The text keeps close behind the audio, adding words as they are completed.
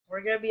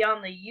we're going to be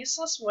on the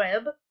useless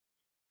web,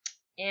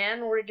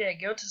 and we're going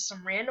to go to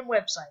some random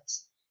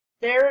websites.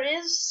 There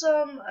is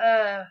some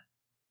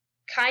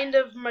kind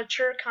of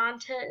mature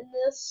content in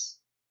this,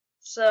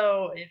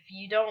 so if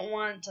you don't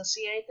want to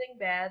see anything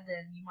bad,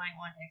 then you might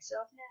want to exit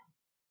off now.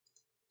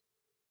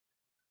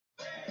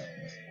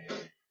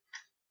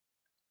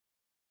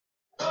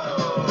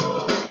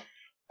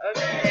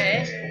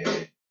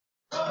 Okay.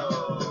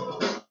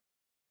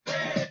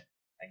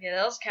 Okay,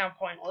 that was kind of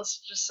pointless.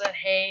 It just said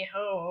hey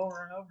ho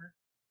over and over.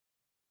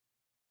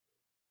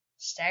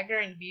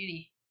 Staggering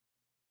Beauty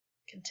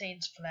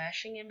contains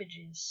flashing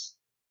images.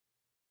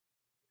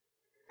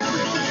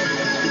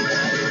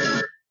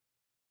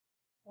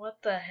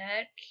 What the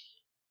heck?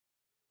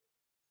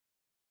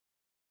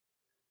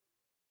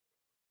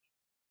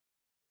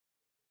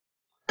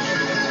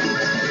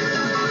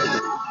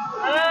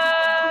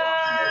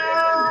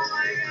 Oh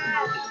my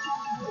god!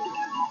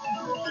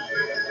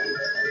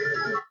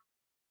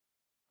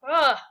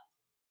 Ugh!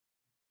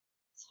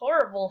 It's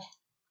horrible.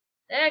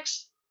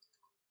 Next!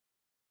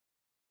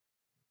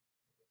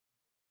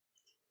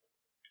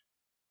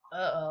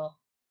 Uh-oh.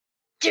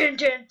 Dun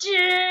dun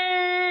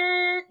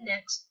dun!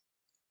 Next.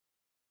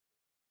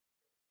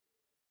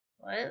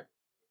 What?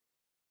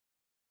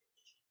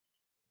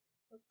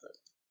 What the?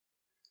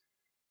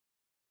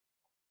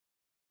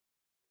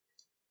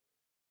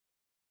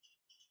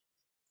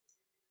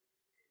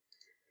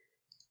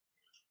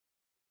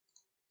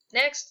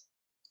 Next.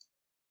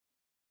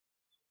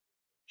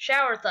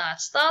 Shower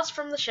thoughts. Thoughts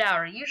from the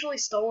shower, usually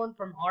stolen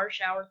from our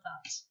shower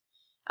thoughts.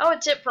 I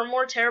would tip for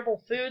more terrible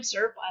food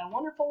served by a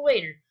wonderful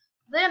waiter.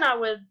 Then I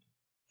would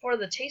for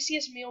the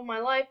tastiest meal of my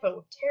life, but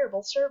with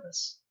terrible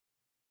service.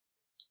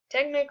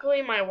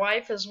 Technically, my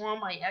wife is one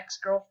of my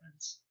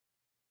ex-girlfriends.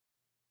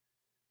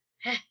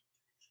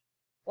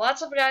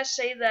 Lots of guys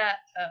say that.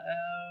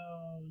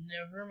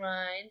 Never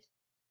mind.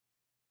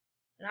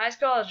 In high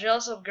school, I was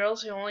jealous of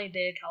girls who only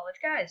dated college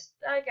guys.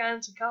 Then I got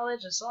into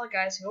college and saw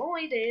guys who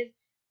only dated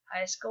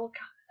high school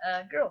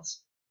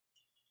girls.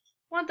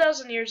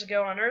 1,000 years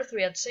ago on Earth,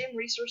 we had the same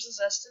resources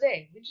as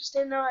today. We just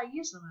didn't know how to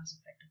use them as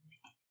effectively.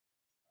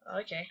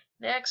 Okay,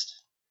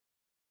 next.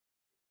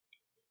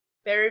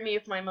 Bury me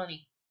with my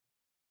money.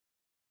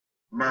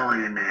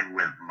 Bury me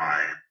with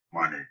my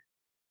money.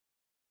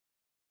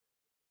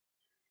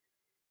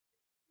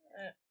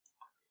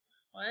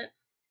 What?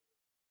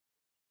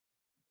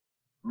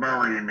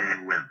 Bury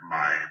me with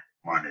my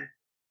money.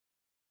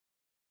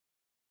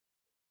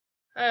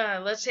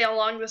 Let's see how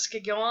long this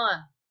could go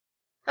on.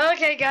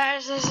 Okay,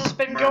 guys, this has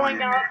been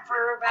going on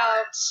for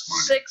about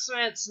 6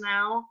 minutes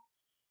now.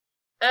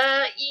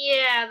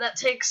 Yeah, that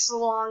takes a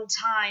long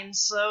time,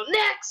 so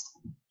next!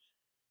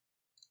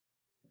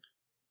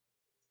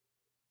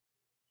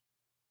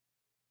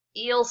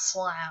 Eel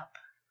slap.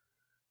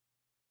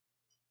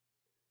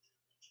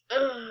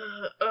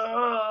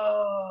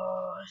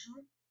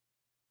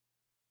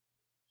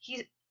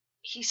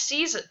 He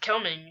sees it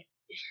coming.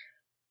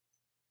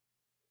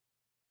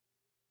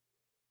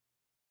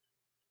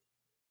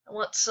 And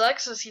what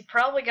sucks is he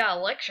probably got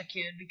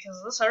electrocuted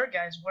because this other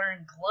guy's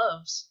wearing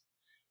gloves.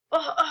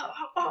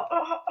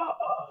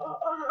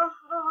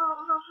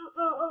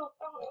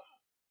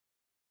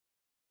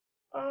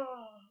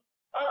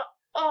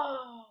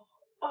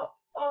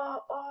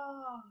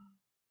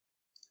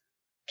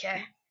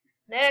 Okay,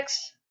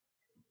 next.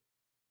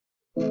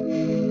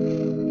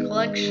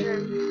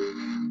 Collection.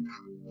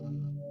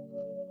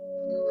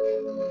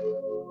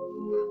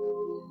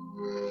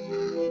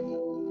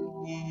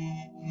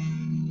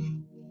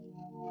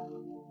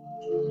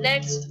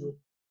 Next.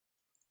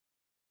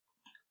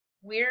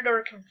 Weird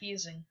or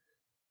confusing.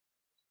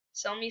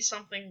 Tell me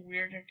something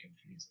weird or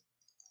confusing.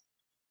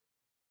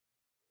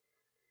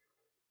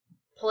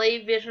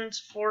 Play Visions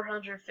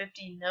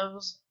 450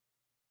 knows.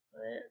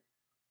 What?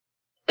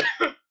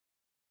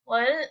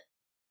 What?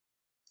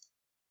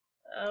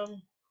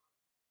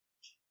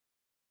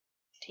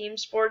 Team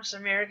Sports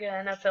America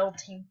NFL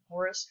Team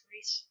Forest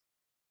Race.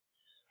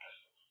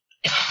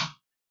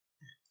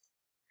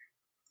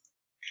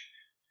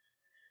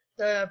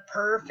 The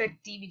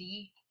perfect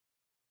DVD.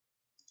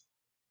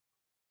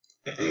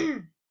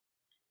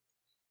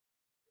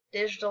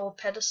 Digital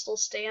pedestal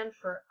stand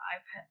for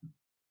iPad.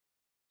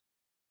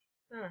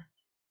 Huh.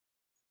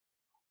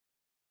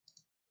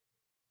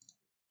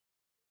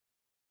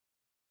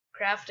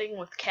 Crafting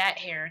with cat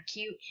hair.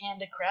 Cute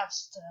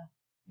handicrafts to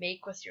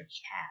make with your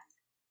cat.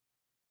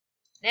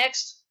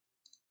 Next.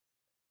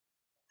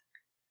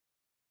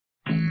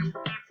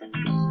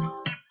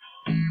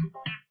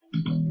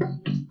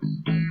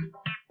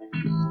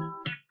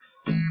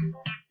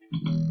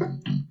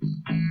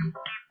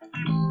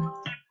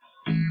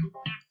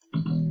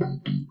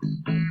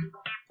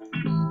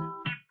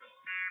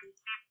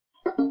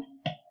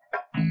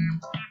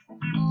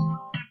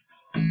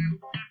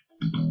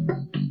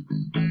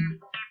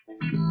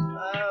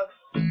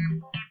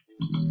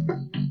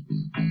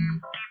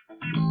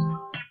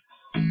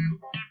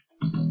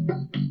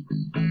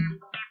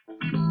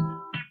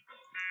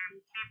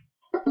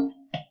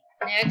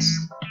 Next.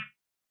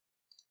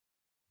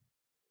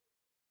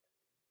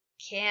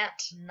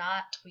 can't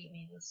not tweet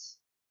me this.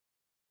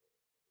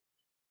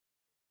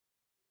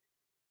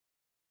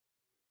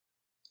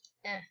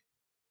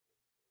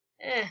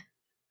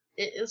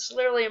 It's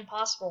literally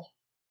impossible.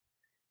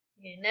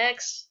 Okay,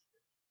 next.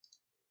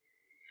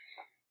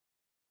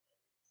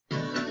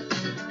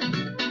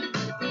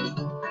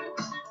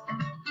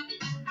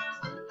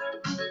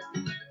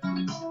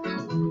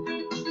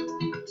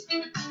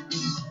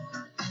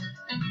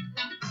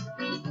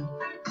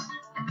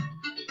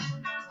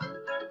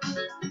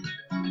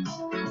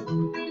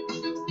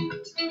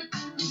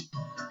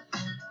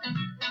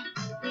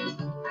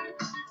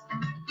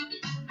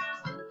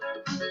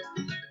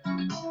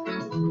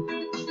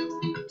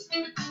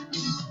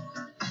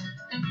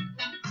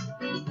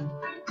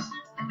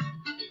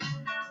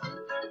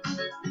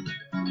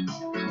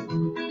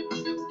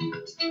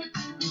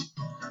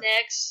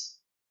 Next.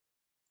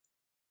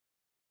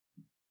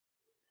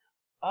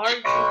 RGB.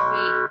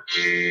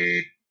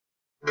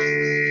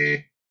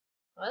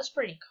 Oh, that's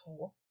pretty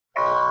cool.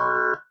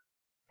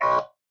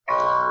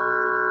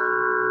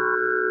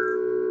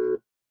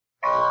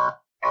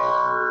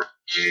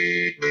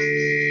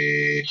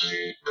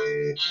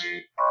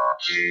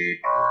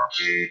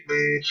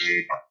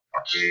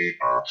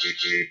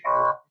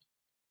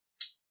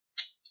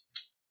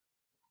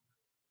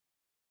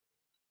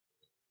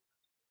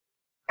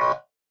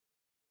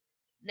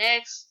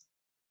 Next.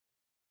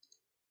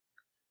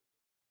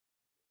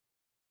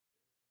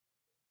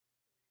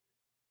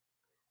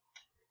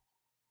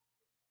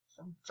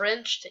 Some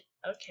French.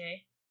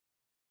 Okay.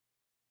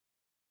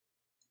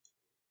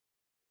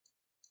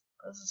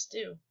 What does this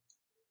do?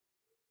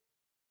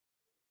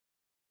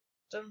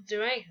 Doesn't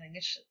do anything.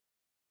 It should.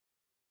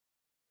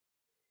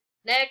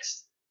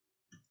 Next.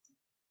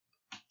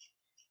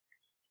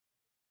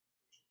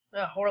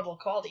 Horrible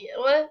quality.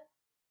 What?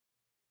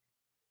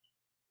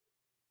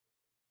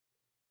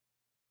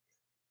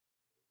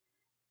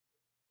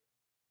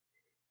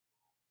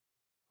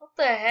 What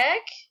the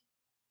heck?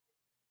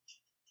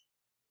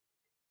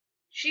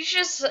 She's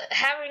just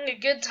having a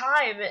good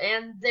time,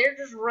 and they're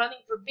just running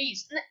for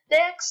bees.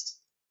 Next.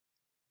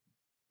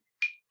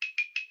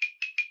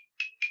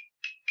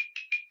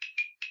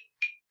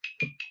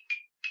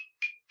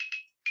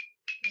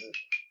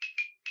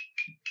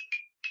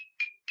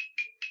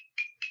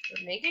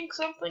 They're making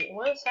something?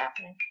 What is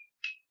happening?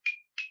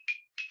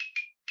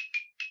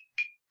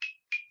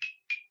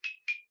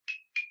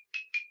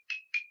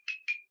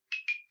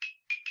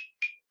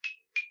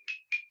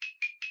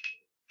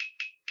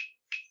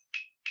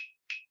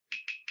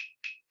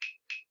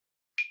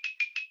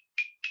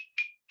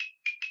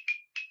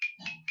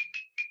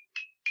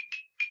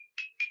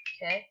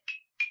 Okay.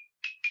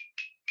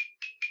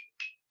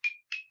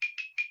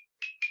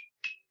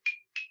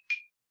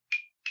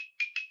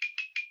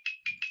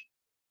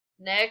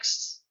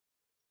 Next.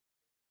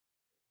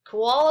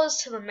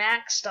 Koalas to the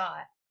max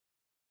dot.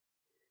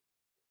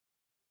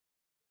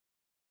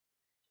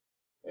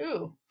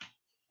 Ooh.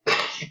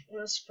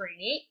 That's pretty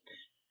neat.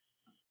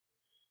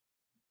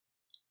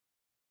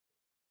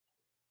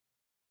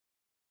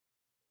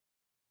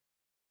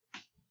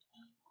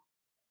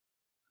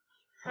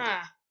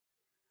 Huh.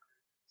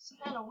 It's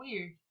kind of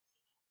weird.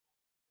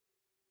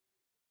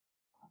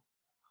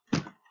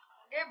 I'll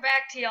get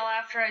back to y'all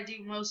after I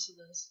do most of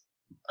this.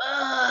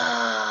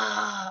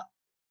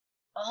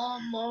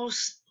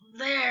 Almost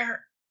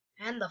there.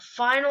 And the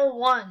final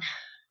one.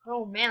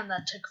 Oh man,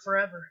 that took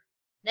forever.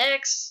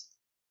 Next.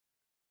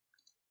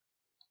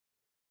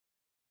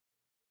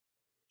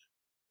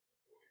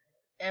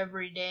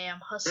 Every day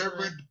I'm hustling.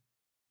 Hustling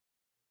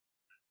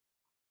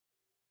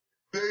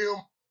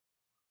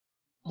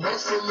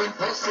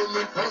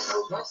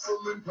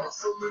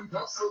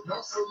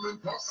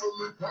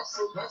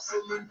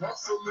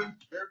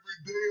every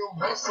day. I'm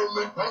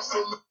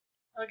hustling.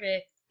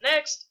 Okay,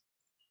 next.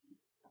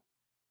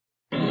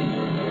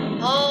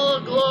 All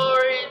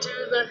glory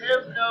to the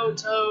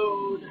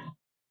Hypnotoad.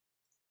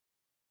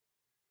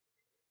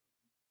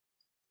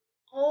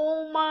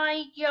 Oh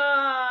my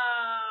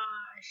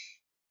gosh.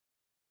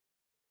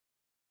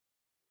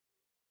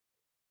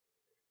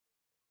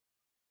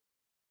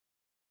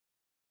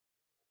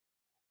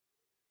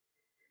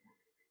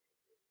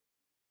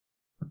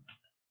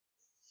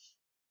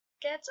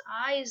 Cat's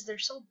eyes, they're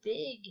so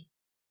big.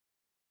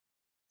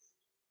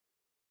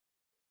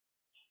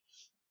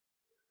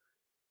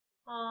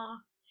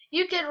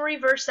 You can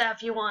reverse that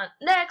if you want.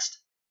 Next.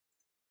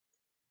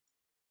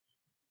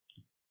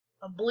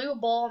 A blue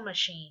ball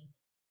machine.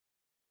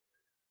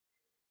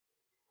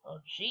 Oh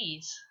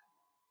jeez.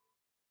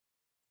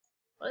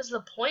 What is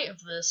the point of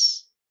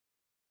this?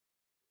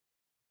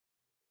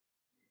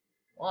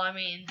 Well, I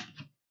mean,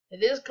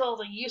 it is called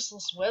a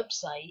useless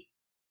website.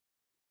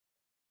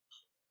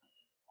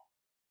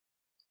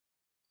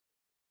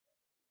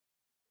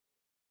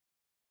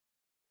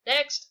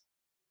 Next.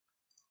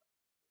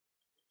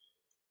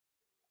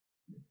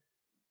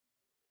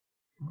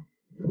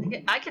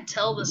 I could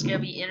tell this is gonna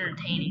be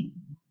entertaining.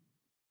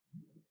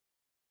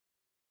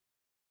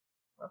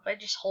 What if I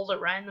just hold it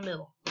right in the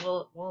middle?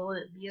 Will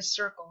it be a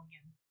circle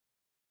again?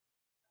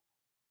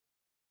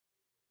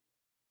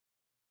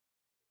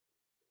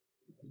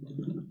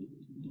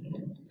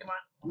 Come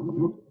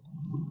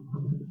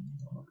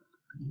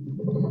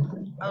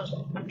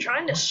on. I'm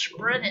trying to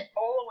spread it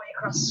all the way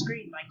across the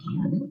screen, but I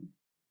can't.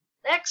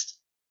 Next.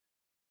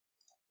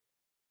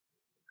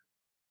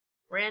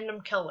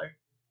 Random color.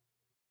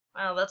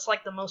 Wow, that's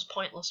like the most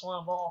pointless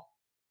one of all.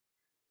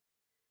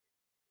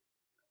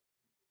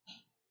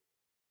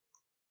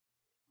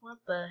 What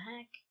the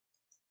heck?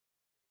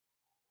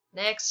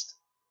 Next.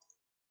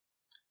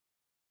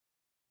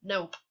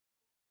 Nope.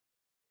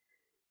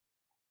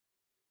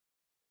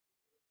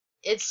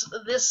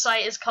 This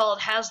site is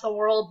called Has the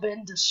World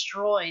Been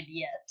Destroyed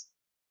Yet?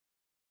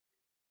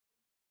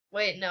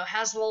 Wait, no,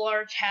 Has the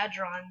Large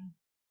Hadron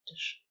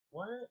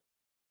what?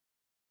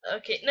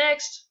 Okay,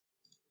 next.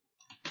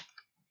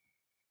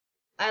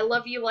 I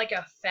love you like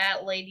a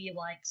fat lady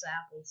likes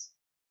apples.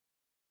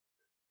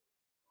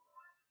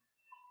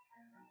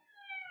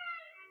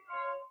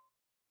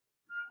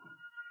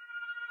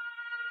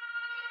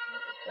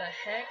 What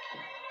the heck?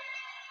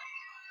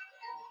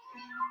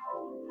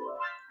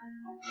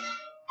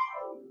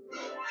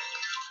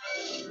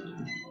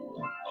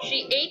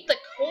 She ate the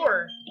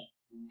core.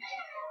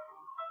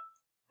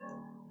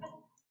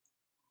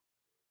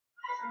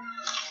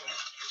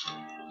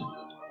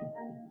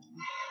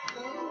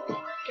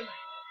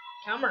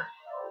 Come here.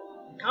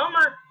 Come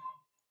here.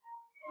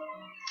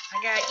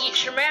 I gotta eat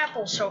some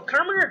apples, so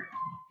come here.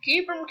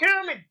 Keep them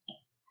coming.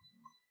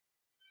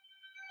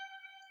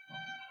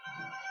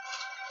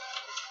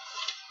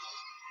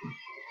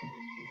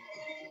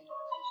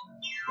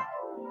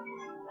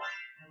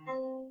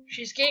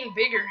 She's getting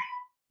bigger.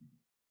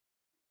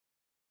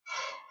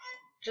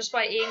 Just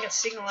by eating a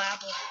single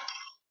apple.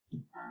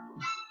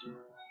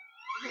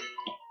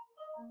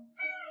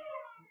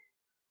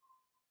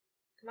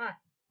 Come on.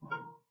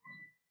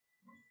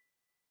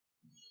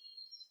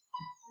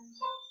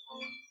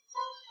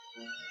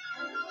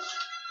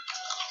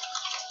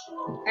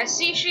 I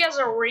see she has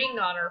a ring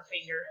on her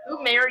finger.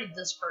 Who married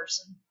this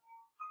person?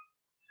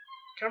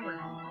 Come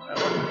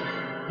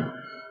on.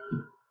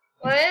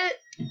 What?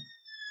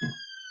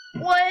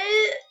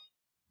 What?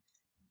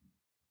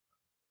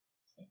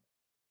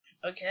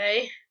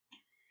 Okay.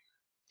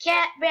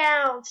 Cat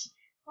bounce.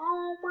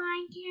 Oh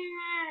my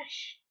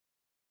gosh.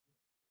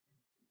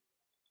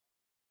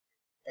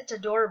 That's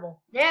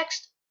adorable.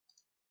 Next.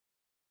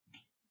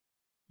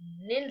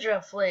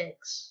 Ninja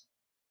Flex.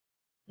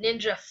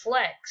 Ninja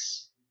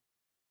Flex.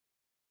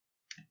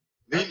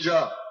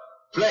 Ninja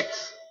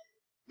Flex.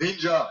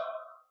 Ninja.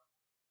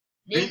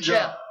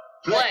 Ninja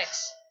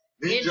Flex.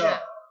 Ninja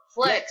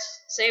Flex.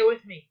 Say it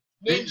with me.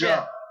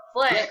 Ninja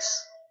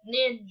Flex.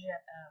 Ninja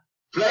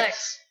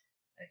Flex.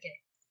 Okay.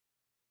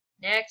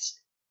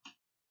 Next.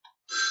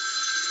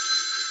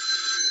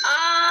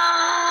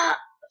 Ah!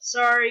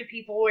 Sorry,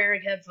 people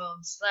wearing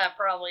headphones. That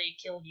probably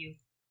killed you.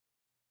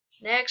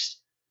 Next.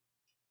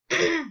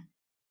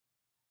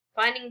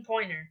 Finding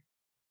pointer.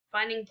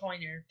 Finding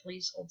pointer.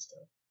 Please hold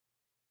still.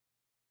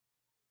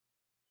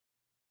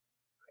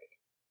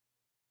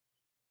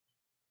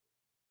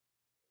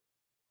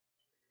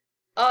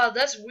 Oh,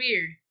 that's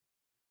weird.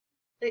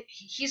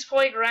 He's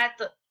pointing right at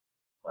the...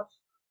 What?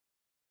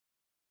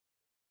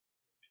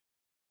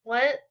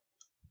 What?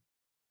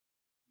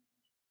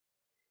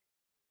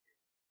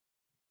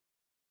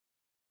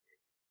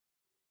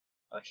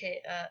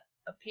 Okay,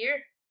 up here?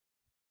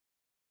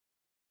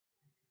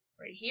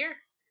 Right here?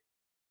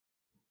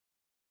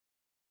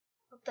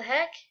 What the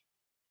heck?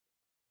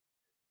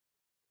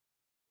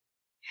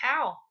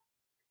 How?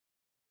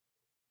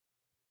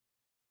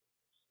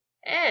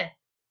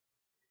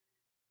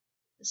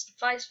 This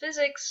defies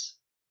physics.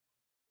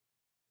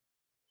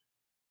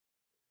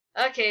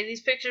 Okay,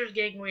 these pictures are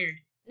getting weird.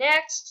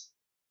 Next.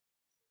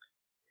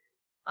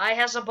 I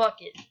has a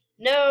bucket.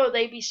 No,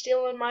 they be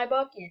stealing my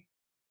bucket.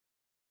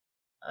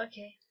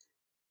 Okay.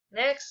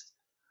 Next.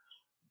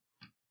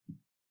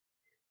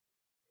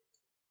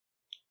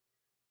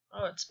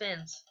 Oh, it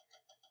spins.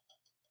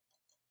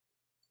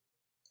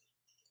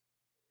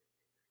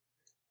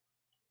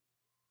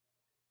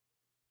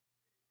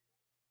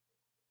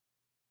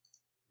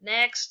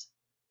 Next.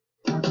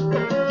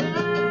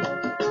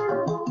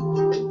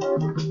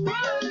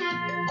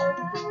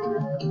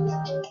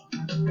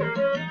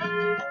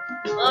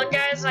 Well,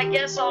 guys, I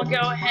guess I'll go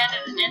ahead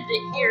and end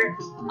it here.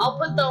 I'll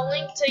put the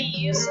link to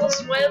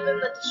Useless Web in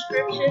the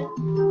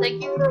description.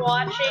 Thank you for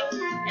watching,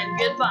 and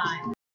goodbye.